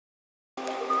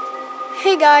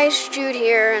Hey guys, Jude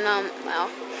here, and well,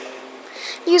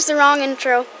 used the wrong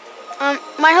intro.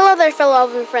 My hello there fellow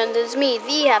elven friend, is me,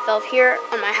 the Half Elf, here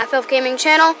on my Half Elf Gaming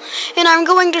channel, and I'm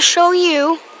going to show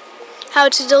you how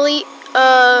to delete,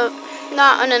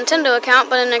 not a Nintendo account,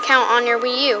 but an account on your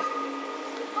Wii U.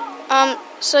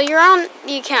 So you're on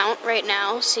the account right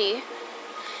now, see.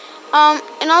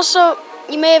 And also,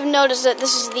 you may have noticed that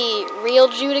this is the real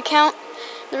Jude account.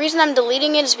 The reason I'm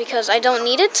deleting it is because I don't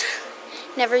need it,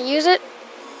 never use it.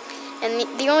 And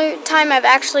the only time I've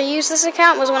actually used this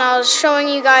account was when I was showing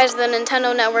you guys the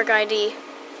Nintendo Network ID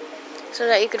so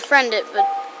that you could friend it, but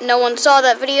no one saw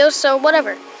that video, so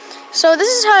whatever. So this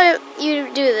is how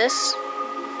you do this.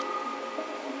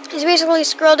 You basically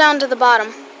scroll down to the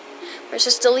bottom where it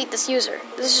says delete this user.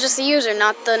 This is just the user,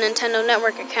 not the Nintendo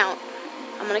Network account.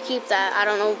 I'm going to keep that. I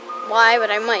don't know why,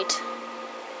 but I might.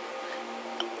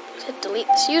 Hit delete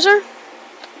this user.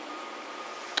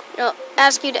 It'll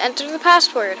ask you to enter the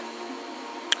password.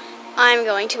 I'm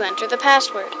going to enter the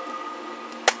password.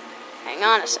 Hang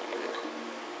on a second.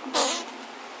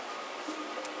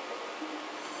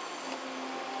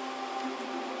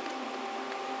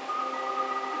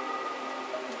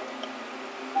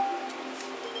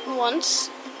 Once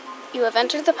you have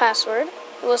entered the password,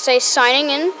 it will say signing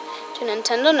in to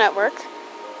Nintendo Network.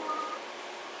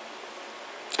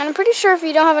 And I'm pretty sure if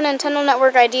you don't have a Nintendo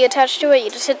Network ID attached to it, you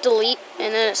just hit delete,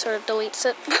 and then it sort of deletes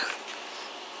it.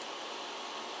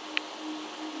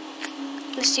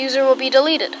 This user will be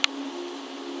deleted.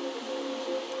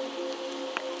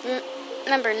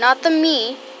 Remember, not the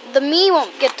me. The me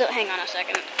won't get to... Hang on a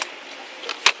second.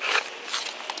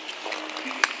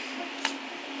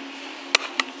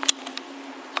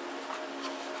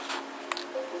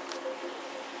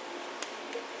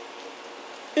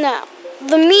 Now,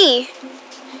 the me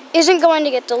isn't going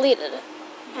to get deleted.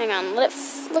 Hang on, let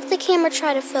the camera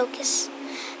try to focus.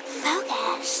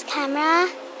 Focus,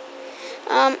 camera.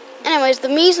 Anyways, the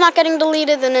me's not getting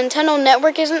deleted, the Nintendo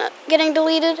Network isn't getting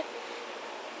deleted.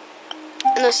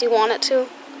 Unless you want it to.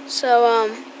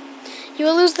 So, you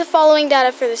will lose the following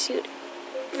data for this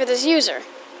user.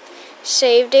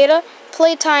 Save data,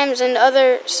 play times, and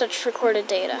other such recorded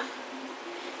data.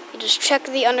 You just check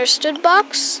the understood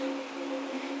box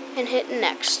and hit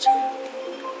next.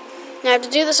 Now I have to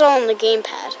do this all on the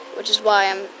gamepad, which is why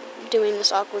I'm doing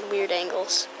this awkward weird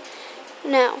angles.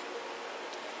 Now,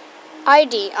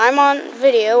 ID. I'm on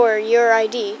video, or your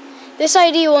ID. This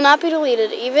ID will not be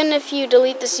deleted even if you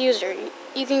delete this user.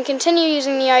 You can continue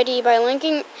using the ID by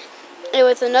linking it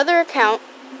with another account,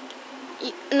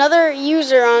 another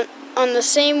user on the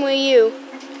same Wii U,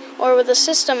 or with a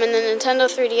system in the Nintendo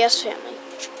 3DS family.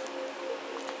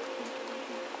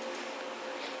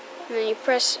 And then you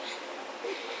press...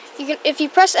 if you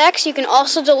press X, you can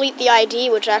also delete the ID,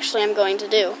 which actually I'm going to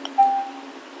do.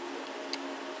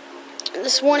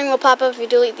 This warning will pop up if you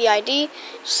delete the ID.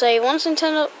 Say, once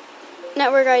Nintendo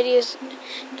Network ID is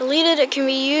deleted, it can't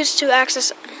be used to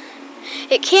access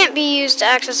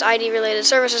ID-related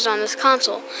services on this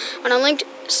console. On a linked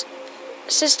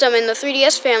system in the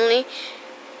 3DS family,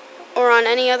 or on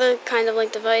any other kind of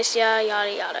linked device, yada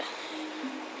yada yada.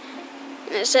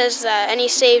 And it says that any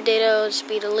saved data will just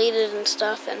be deleted and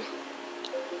stuff, and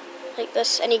like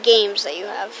this, any games that you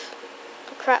have.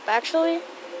 Oh crap, actually.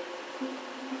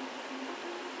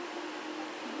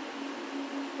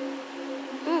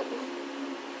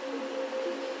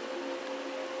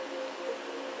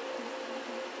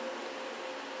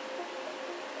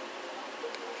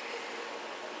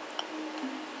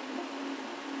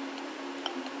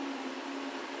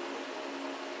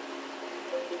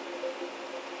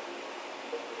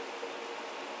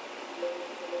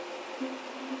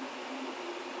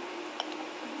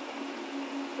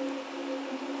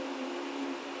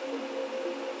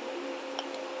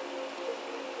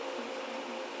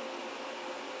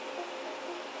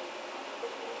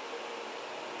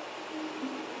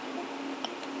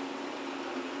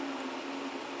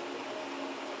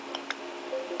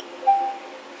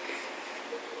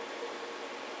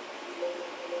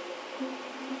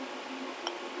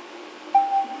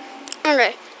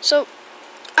 Okay, so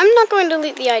I'm not going to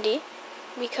delete the ID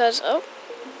because, hang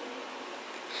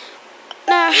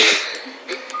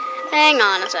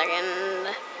on a second.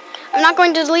 I'm not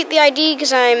going to delete the ID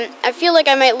because I feel like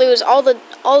I might lose all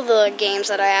the games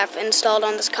that I have installed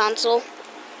on this console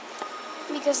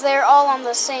because they're all on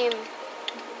the same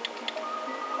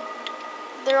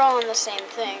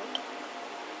thing.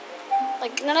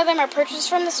 Like, none of them are purchased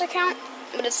from this account,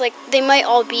 but it's like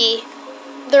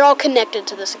they're all connected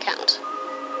to this account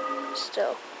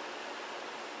still.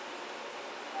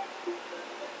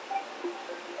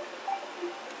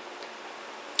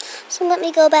 So let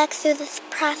me go back through this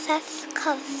process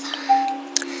of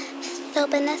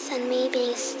stupidness and me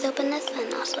being stupidness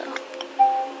and also.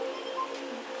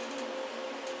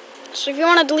 So if you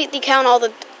want to delete the account,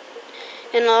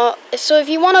 so if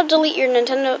you want to delete your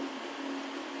Nintendo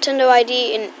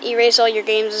ID and erase all your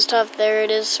games and stuff, there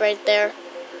it is right there.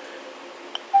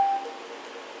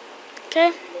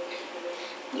 Okay.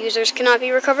 Users cannot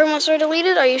be recovered once they're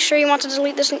deleted. Are you sure you want to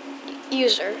delete this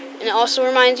user? And it also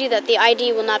reminds you that the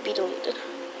ID will not be deleted.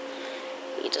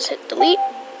 You just hit delete.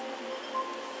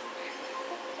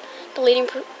 Deleting,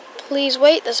 please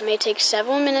wait. This may take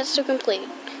several minutes to complete.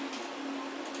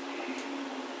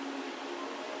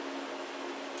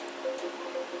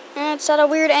 And it's at a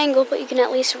weird angle, but you can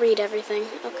at least read everything.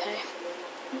 Okay.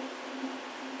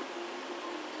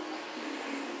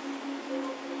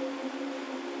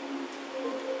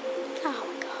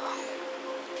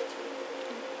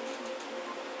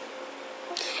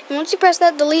 And once you press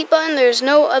that delete button, there's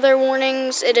no other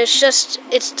warnings. It is just,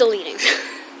 it's deleting.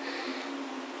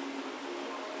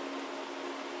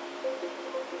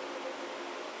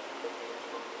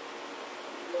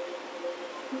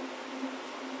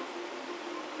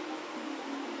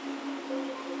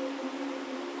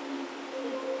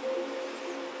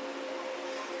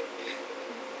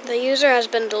 The user has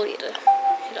been deleted.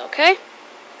 Hit OK.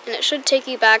 And it should take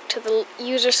you back to the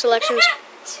user selections.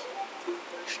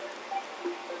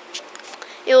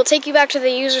 It will take you back to the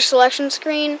user selection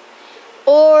screen,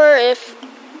 or if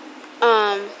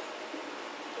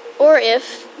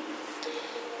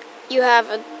you have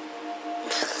a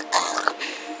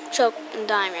choke and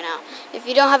dying right now. If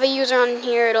you don't have a user on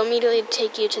here, it'll immediately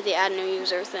take you to the add new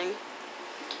user thing.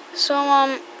 So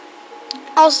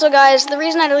also guys, the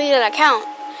reason I deleted that account,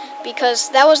 because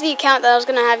that was the account that I was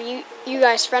gonna have you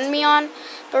guys friend me on,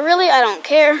 but really I don't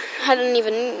care. I didn't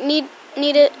even need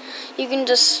it. You can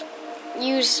just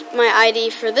use my ID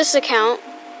for this account,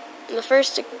 the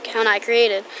first account I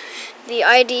created. The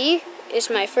ID is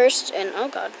my first and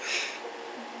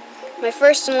my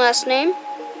first and last name,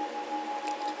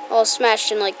 all smashed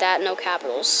in like that, no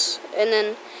capitals. And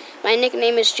then my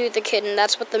nickname is judethekid, and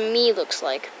that's what the me looks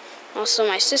like. Also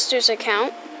my sister's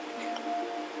account,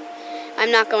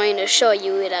 I'm not going to show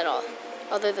you it at all,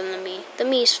 other than the me. The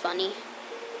me's funny.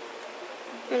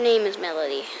 Her name is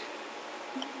Melody.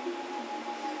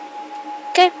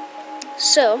 Okay,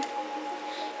 so,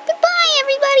 goodbye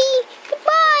everybody,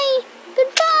 goodbye,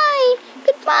 goodbye,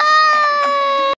 goodbye.